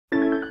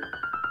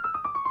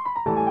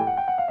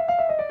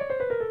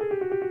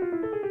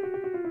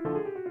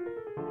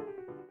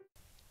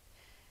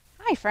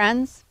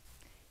friends.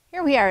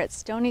 Here we are at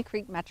Stony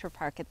Creek Metro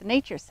Park at the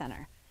Nature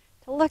Center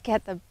to look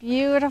at the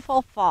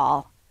beautiful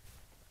fall.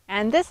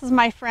 And this is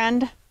my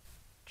friend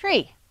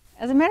tree.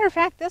 As a matter of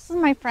fact, this is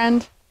my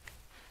friend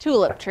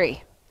tulip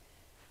tree.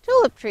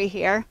 Tulip tree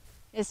here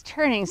is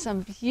turning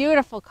some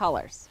beautiful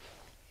colors.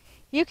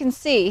 You can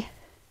see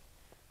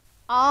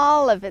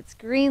all of its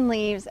green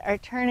leaves are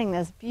turning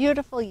this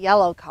beautiful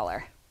yellow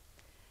color.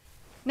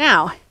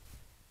 Now,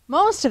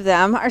 most of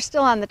them are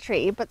still on the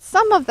tree, but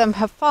some of them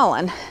have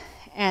fallen.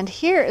 And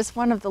here is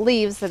one of the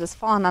leaves that has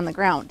fallen on the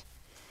ground.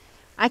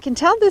 I can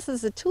tell this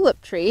is a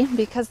tulip tree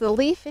because the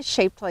leaf is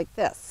shaped like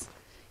this.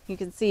 You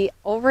can see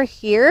over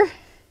here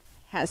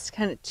has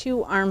kind of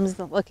two arms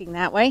looking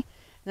that way, and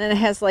then it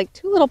has like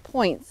two little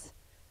points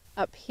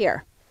up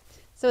here.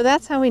 So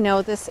that's how we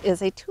know this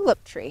is a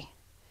tulip tree.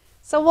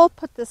 So we'll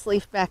put this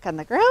leaf back on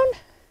the ground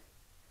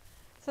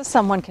so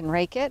someone can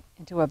rake it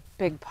into a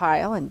big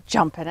pile and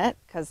jump in it,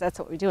 because that's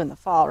what we do in the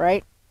fall,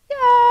 right?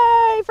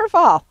 Yay for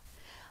fall!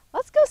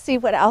 Let's go see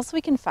what else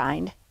we can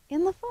find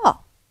in the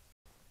fall.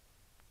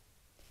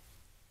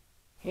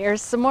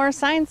 Here's some more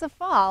signs of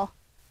fall.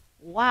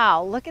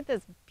 Wow, look at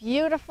this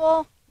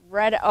beautiful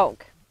red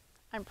oak.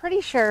 I'm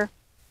pretty sure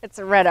it's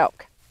a red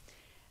oak.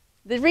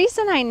 The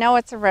reason I know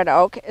it's a red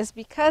oak is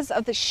because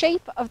of the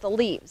shape of the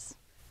leaves.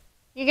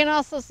 You can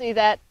also see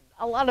that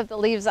a lot of the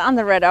leaves on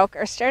the red oak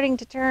are starting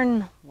to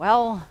turn,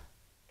 well,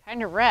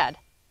 kind of red.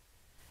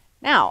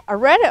 Now, a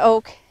red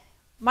oak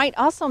might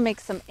also make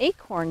some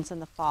acorns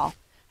in the fall.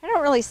 I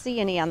don't really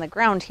see any on the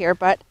ground here,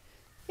 but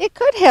it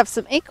could have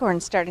some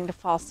acorns starting to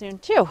fall soon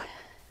too.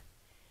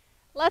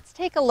 Let's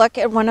take a look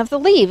at one of the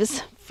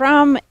leaves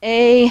from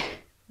a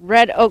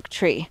red oak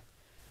tree.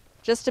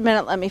 Just a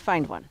minute, let me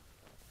find one.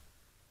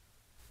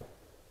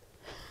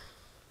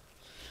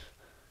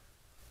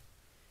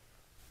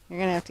 You're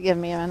going to have to give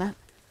me a minute.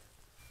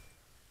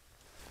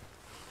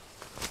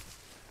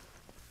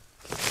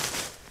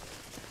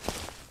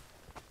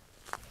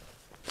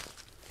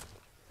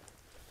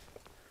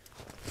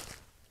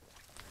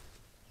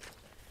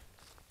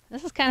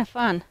 This is kind of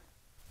fun.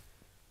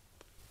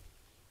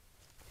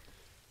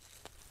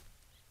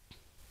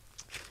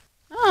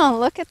 Oh,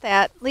 look at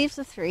that. Leaves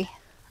of three.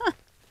 Huh.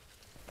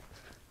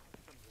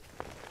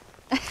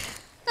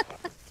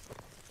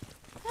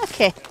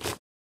 Okay.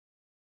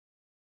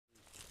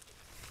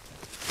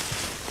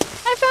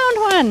 I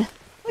found one.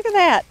 Look at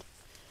that.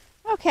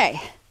 Okay.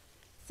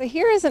 So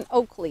here is an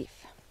oak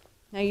leaf.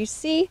 Now you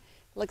see, it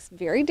looks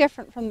very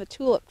different from the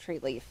tulip tree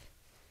leaf.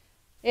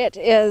 It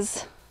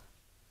is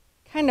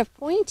kind of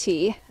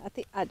pointy at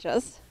the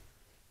edges,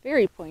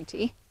 very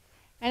pointy,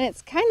 and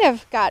it's kind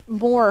of got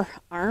more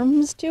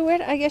arms to it,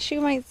 I guess you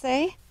might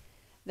say,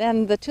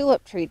 than the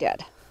tulip tree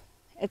did.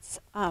 It's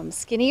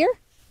skinnier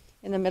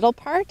in the middle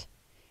part,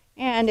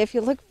 and if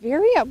you look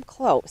very up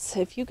close,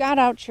 if you got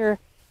out your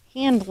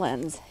hand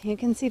lens, you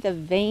can see the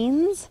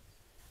veins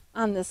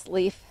on this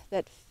leaf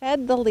that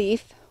fed the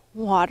leaf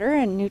water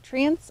and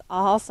nutrients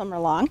all summer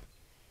long.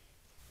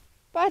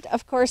 But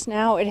of course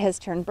now it has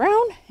turned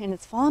brown and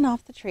it's fallen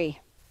off the tree.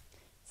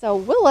 So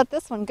we'll let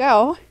this one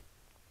go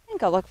and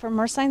go look for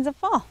more signs of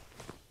fall.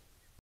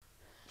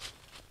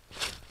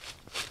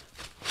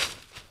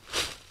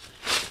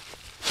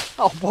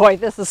 Oh boy,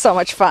 this is so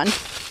much fun.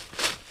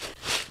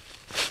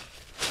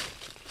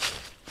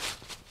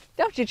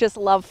 Don't you just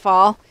love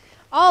fall?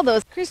 All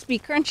those crispy,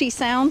 crunchy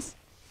sounds.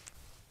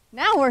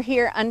 Now we're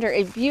here under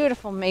a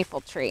beautiful maple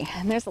tree,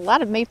 and there's a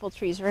lot of maple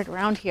trees right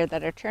around here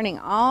that are turning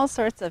all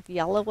sorts of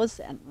yellows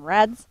and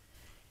reds.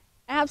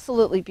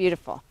 Absolutely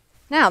beautiful.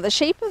 Now, the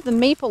shape of the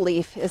maple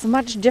leaf is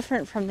much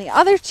different from the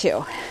other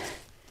two.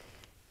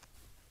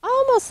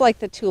 Almost like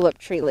the tulip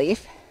tree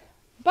leaf,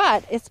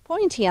 but it's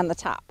pointy on the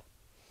top.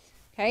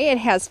 Okay, it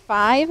has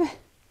 5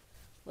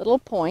 little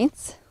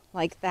points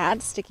like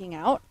that sticking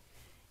out,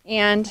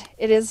 and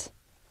it is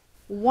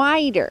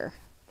wider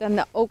than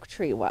the oak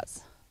tree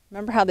was.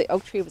 Remember how the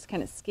oak tree was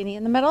kind of skinny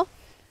in the middle?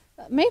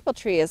 The maple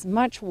tree is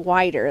much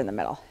wider in the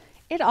middle.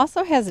 It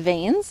also has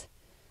veins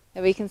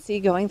that we can see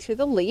going through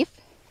the leaf,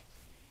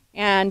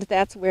 and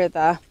that's where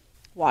the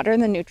water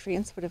and the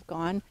nutrients would have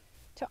gone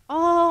to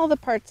all the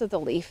parts of the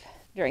leaf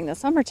during the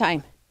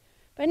summertime.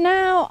 But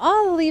now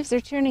all the leaves are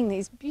turning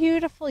these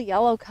beautiful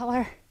yellow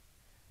color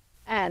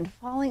and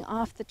falling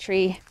off the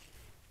tree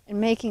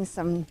and making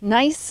some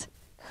nice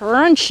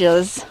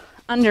crunches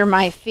under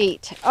my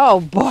feet. Oh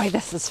boy,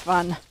 this is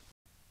fun.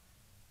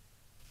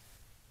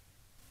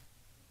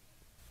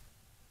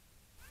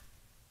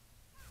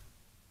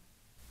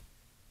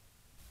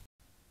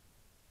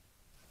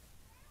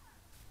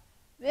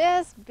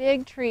 This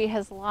big tree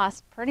has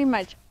lost pretty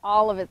much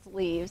all of its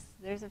leaves.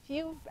 There's a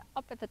few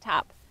up at the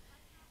top.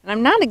 And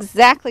I'm not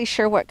exactly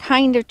sure what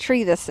kind of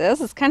tree this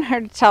is. It's kind of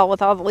hard to tell with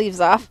all the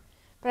leaves off.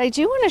 But I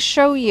do want to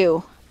show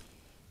you.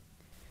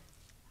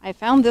 I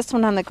found this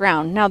one on the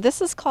ground. Now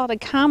this is called a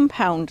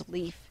compound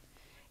leaf.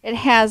 It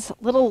has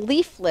little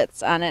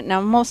leaflets on it.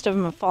 Now most of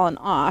them have fallen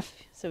off,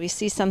 so we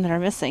see some that are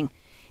missing.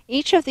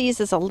 Each of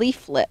these is a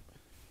leaflet.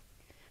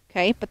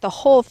 Okay, but the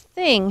whole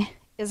thing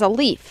is a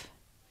leaf.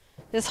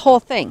 This whole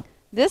thing.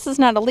 This is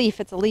not a leaf,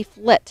 it's a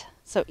leaflet.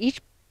 So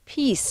each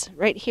piece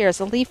right here is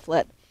a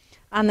leaflet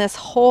on this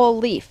whole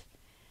leaf.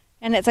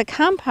 And it's a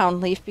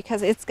compound leaf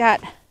because it's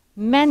got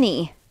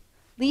many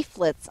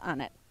leaflets on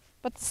it.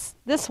 But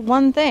this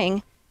one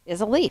thing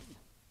is a leaf.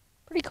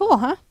 Pretty cool,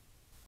 huh?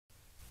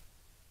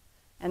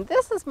 And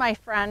this is my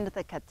friend,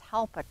 the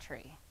catalpa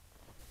tree.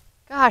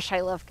 Gosh,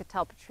 I love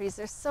catalpa trees.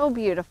 They're so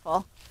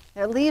beautiful.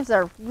 Their leaves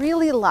are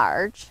really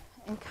large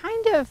and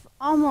kind of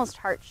almost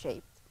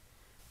heart-shaped.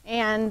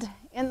 And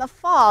in the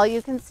fall,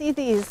 you can see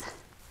these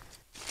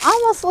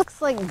almost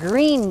looks like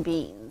green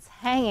beans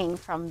hanging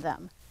from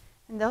them.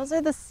 And those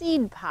are the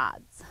seed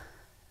pods.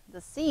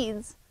 The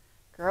seeds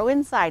grow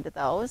inside of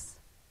those,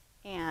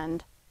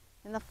 and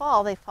in the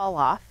fall they fall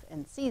off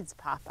and seeds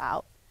pop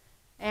out.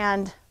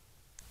 And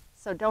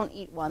so don't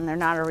eat one, they're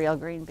not a real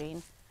green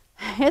bean.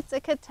 It's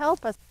a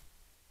catalpa.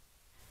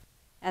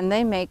 And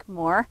they make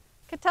more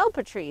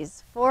catalpa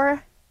trees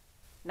for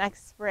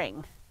next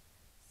spring.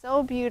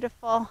 So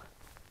beautiful,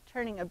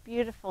 turning a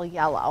beautiful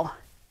yellow.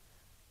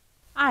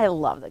 I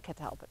love the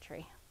catalpa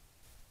tree.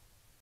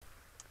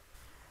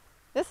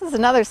 This is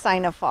another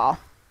sign of fall.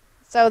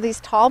 So these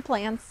tall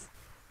plants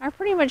are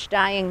pretty much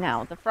dying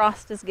now. The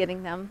frost is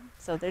getting them,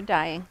 so they're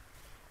dying.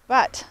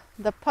 But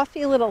the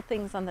puffy little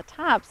things on the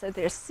tops are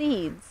their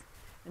seeds,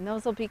 and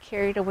those will be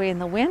carried away in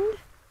the wind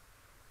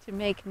to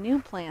make new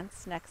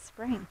plants next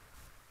spring.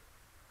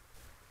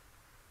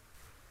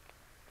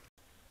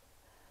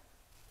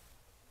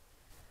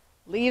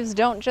 Leaves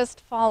don't just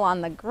fall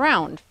on the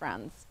ground,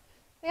 friends.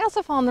 They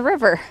also fall in the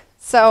river.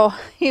 So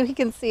you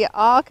can see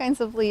all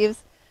kinds of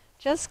leaves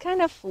just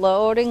kind of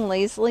floating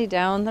lazily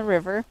down the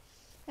river.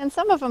 And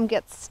some of them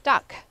get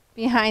stuck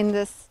behind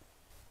this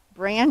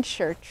branch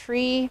or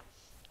tree,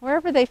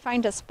 wherever they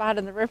find a spot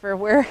in the river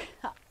where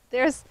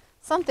there's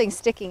something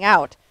sticking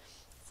out.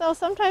 So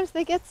sometimes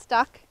they get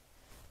stuck,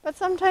 but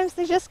sometimes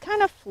they just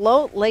kind of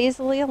float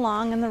lazily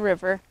along in the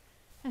river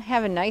and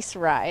have a nice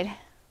ride.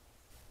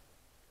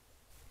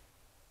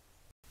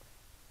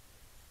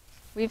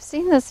 We've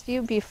seen this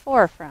view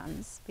before,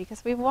 friends,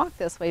 because we've walked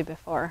this way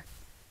before,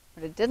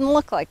 but it didn't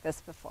look like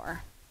this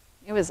before.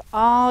 It was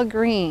all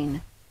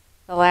green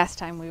the last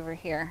time we were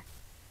here,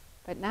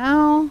 but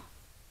now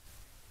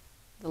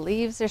the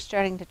leaves are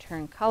starting to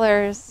turn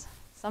colors.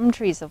 Some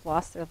trees have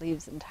lost their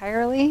leaves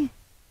entirely.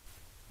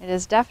 It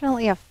is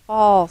definitely a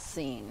fall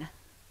scene.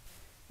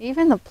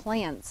 Even the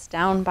plants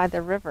down by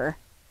the river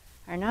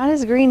are not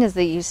as green as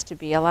they used to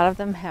be. A lot of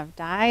them have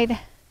died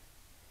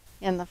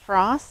in the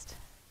frost.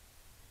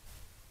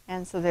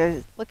 And so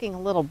they're looking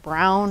a little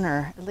brown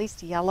or at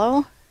least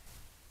yellow.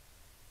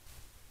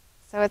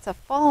 So it's a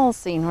fall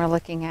scene we're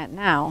looking at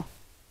now,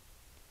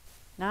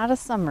 not a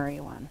summery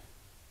one.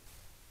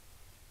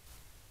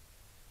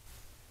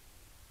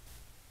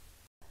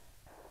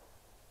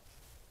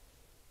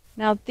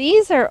 Now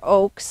these are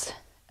oaks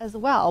as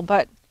well,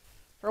 but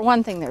for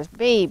one thing, there's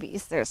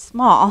babies, they're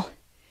small.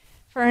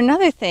 For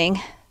another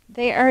thing,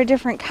 they are a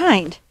different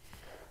kind.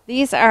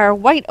 These are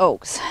white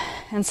oaks,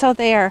 and so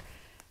they are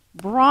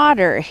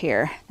broader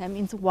here. That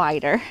means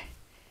wider.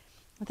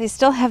 But they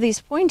still have these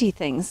pointy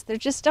things. They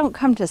just don't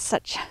come to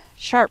such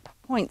sharp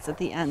points at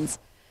the ends.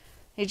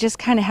 They just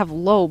kind of have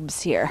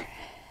lobes here.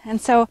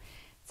 And so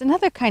it's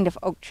another kind of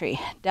oak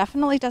tree.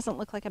 Definitely doesn't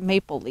look like a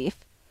maple leaf,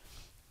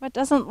 but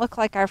doesn't look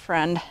like our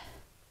friend,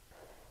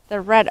 the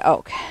red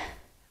oak.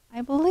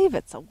 I believe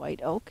it's a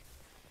white oak.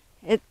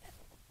 It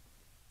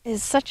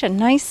is such a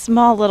nice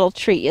small little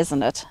tree,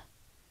 isn't it?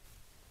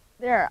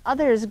 There are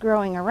others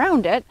growing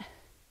around it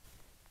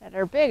that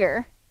are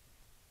bigger.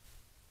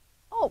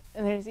 Oh,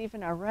 and there's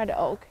even a red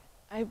oak,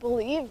 I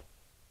believe,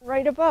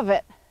 right above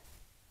it.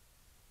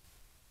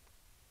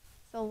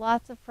 So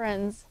lots of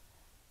friends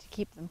to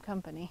keep them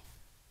company.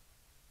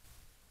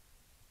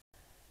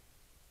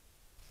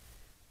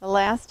 The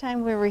last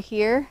time we were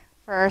here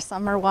for our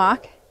summer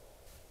walk,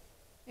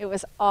 it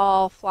was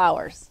all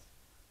flowers.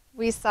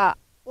 We saw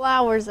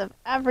flowers of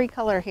every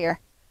color here.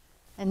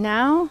 And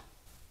now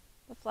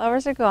the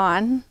flowers are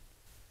gone.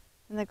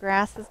 And the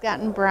grass has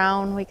gotten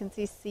brown. We can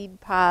see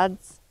seed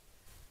pods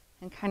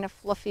and kind of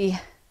fluffy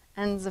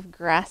ends of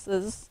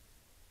grasses.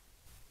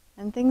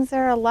 And things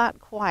are a lot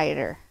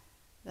quieter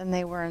than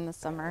they were in the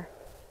summer.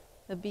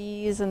 The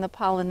bees and the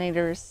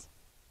pollinators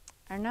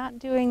are not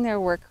doing their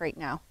work right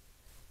now.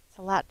 It's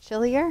a lot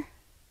chillier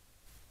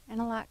and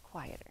a lot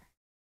quieter.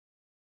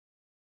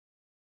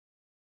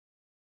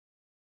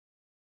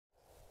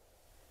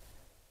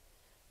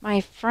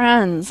 My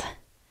friends,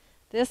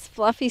 this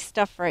fluffy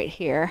stuff right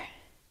here,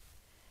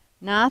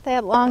 not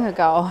that long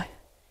ago,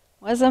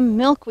 was a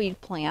milkweed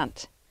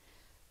plant.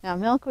 Now,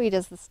 milkweed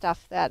is the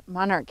stuff that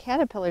monarch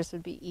caterpillars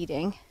would be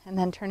eating and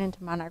then turn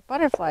into monarch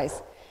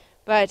butterflies.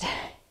 But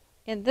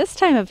in this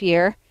time of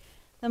year,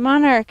 the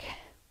monarch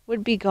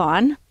would be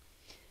gone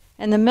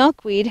and the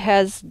milkweed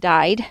has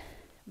died,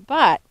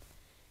 but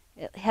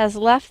it has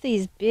left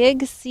these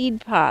big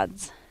seed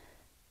pods.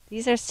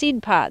 These are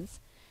seed pods,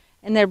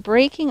 and they're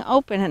breaking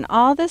open, and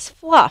all this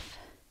fluff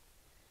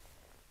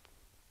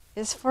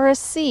is for a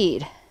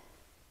seed.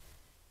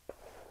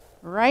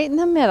 right in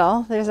the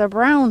middle, there's a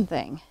brown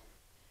thing.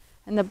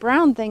 And the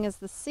brown thing is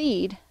the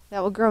seed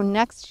that will grow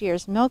next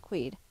year's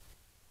milkweed.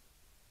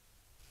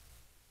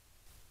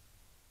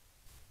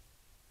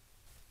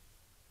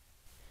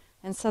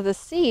 And so the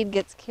seed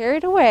gets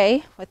carried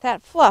away with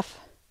that fluff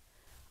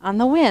on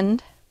the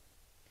wind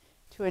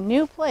to a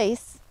new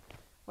place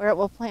where it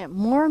will plant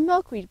more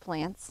milkweed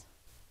plants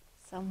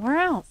somewhere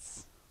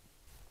else.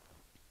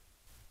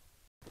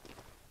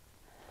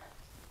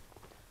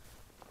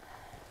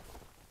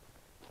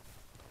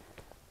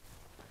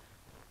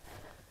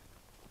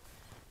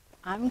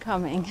 I'm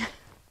coming.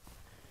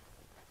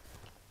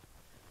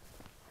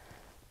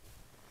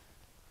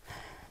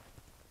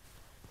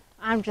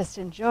 I'm just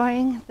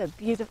enjoying the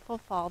beautiful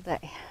fall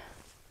day.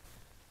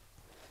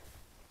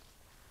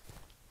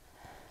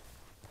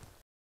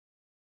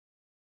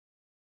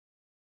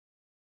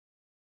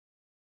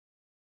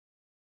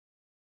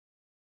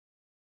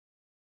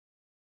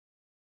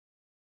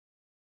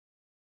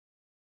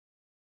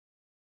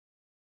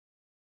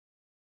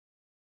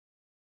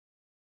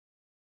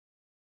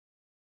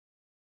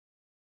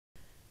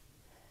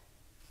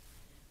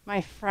 My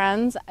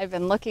friends, I've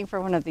been looking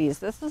for one of these.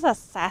 This is a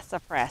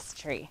sassafras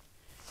tree.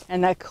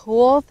 And the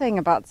cool thing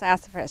about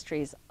sassafras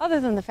trees,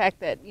 other than the fact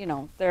that, you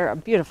know, they're a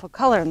beautiful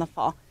color in the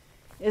fall,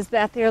 is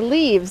that their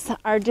leaves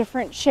are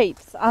different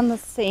shapes on the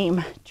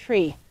same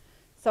tree.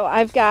 So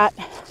I've got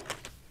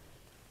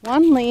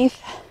one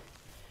leaf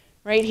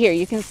right here.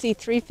 You can see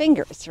 3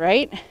 fingers,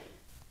 right?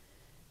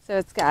 So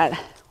it's got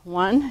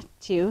 1,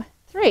 2,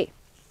 3.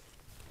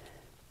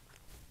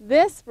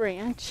 This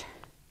branch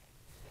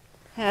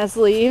has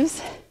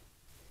leaves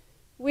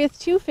with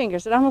 2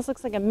 fingers. It almost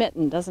looks like a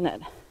mitten, doesn't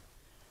it?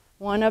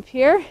 One up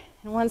here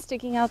and one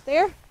sticking out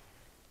there.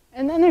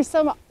 And then there's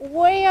some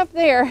way up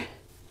there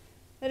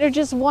that are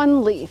just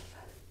 1 leaf.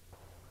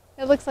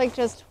 It looks like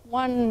just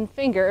 1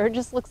 finger, or it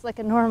just looks like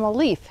a normal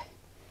leaf.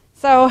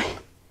 So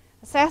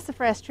a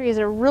sassafras tree is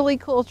a really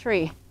cool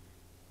tree.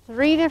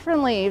 3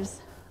 different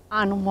leaves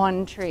on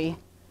 1 tree.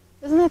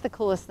 Isn't that the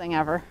coolest thing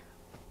ever?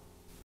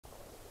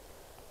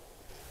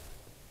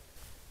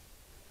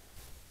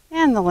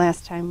 And the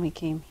last time we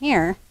came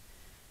here,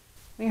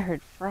 we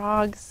heard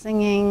frogs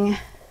singing,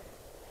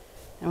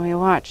 and we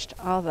watched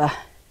all the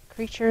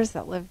creatures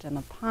that lived in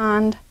the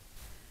pond.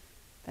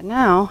 But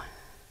now,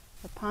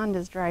 the pond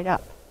is dried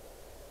up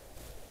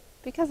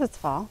because it's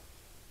fall,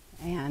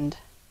 and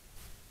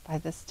by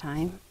this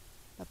time,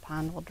 the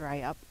pond will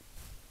dry up.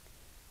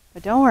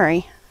 But don't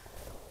worry,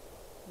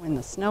 when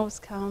the snows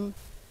come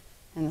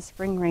and the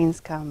spring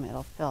rains come,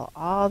 it'll fill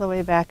all the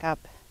way back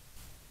up.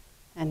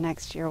 And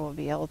next year we'll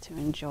be able to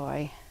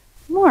enjoy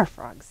more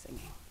frogs singing.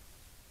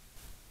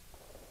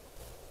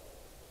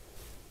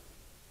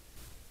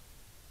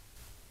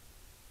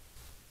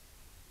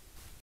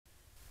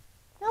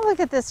 Now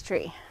look at this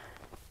tree.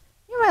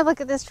 You might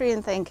look at this tree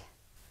and think,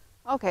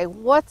 okay,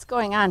 what's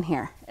going on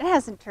here? It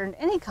hasn't turned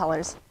any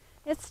colors.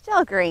 It's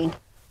still green.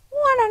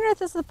 What on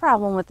earth is the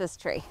problem with this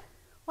tree?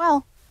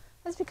 Well,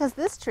 that's because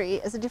this tree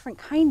is a different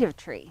kind of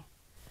tree.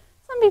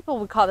 Some people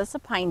would call this a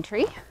pine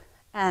tree,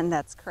 and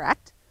that's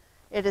correct.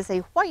 It is a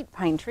white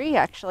pine tree,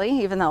 actually,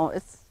 even though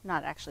it's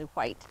not actually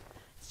white.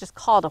 It's just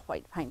called a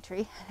white pine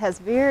tree. It has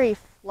very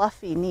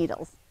fluffy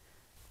needles.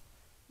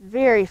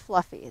 Very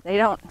fluffy. They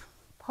don't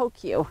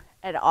poke you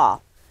at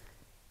all.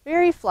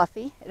 Very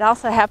fluffy. It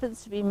also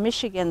happens to be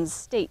Michigan's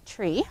state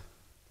tree,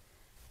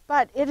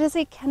 but it is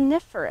a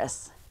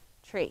coniferous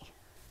tree.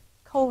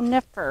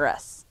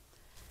 Coniferous.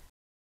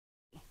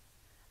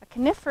 A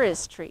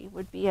coniferous tree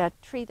would be a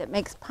tree that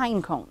makes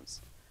pine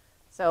cones.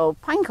 So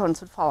pine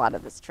cones would fall out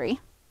of this tree,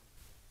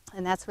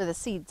 and that's where the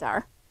seeds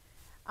are.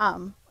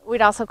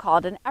 We'd also call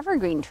it an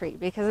evergreen tree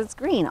because it's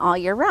green all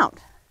year round.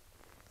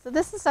 So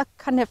this is a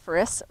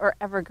coniferous or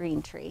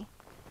evergreen tree.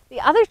 The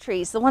other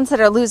trees, the ones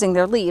that are losing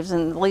their leaves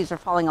and the leaves are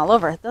falling all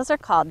over, those are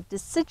called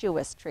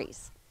deciduous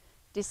trees.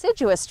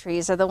 Deciduous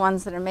trees are the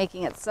ones that are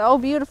making it so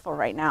beautiful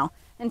right now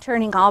and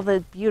turning all the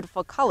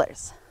beautiful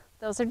colors.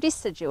 Those are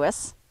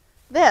deciduous.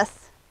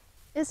 This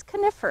is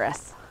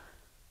coniferous.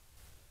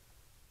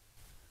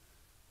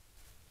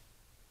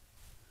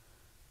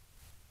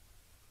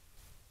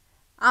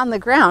 On the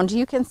ground,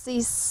 you can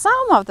see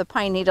some of the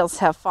pine needles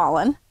have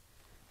fallen.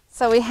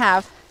 So we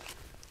have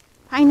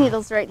pine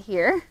needles right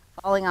here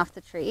falling off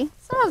the tree.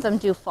 Some of them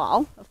do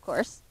fall, of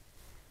course.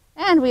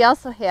 And we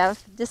also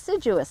have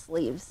deciduous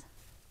leaves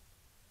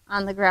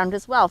on the ground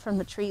as well from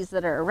the trees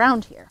that are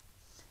around here.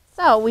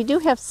 So we do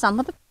have some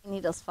of the pine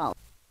needles falling.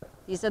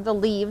 These are the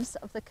leaves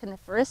of the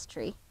coniferous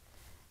tree.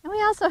 And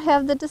we also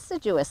have the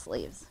deciduous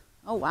leaves.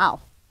 Oh wow,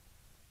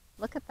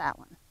 look at that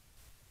one.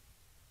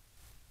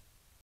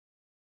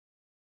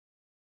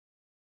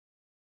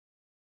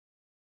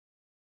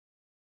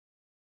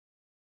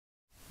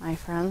 My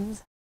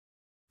friends,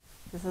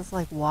 this is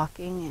like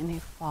walking in a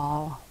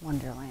fall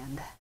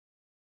wonderland.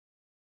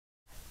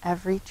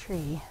 Every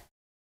tree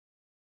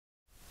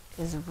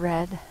is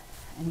red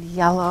and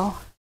yellow.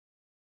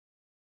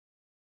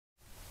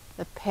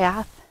 The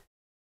path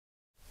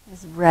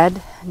is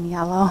red and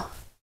yellow.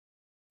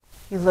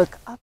 You look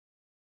up,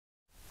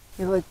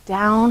 You look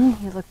down,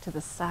 you look to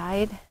the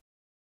side,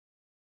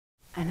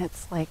 and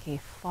it's like a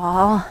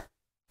fall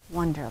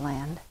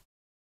wonderland.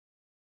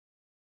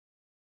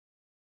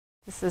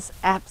 This is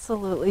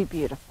absolutely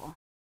beautiful.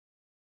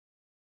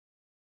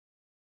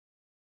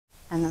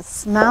 And the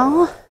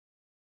smell,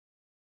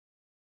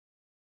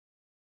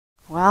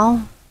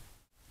 well,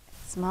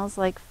 it smells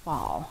like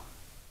fall.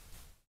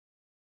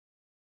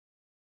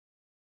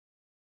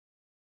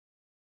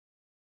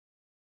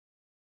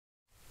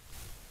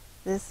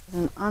 This is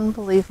an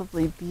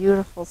unbelievably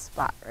beautiful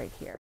spot right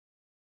here.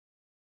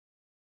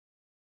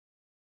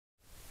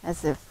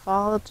 As if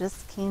fall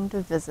just came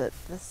to visit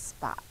this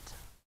spot.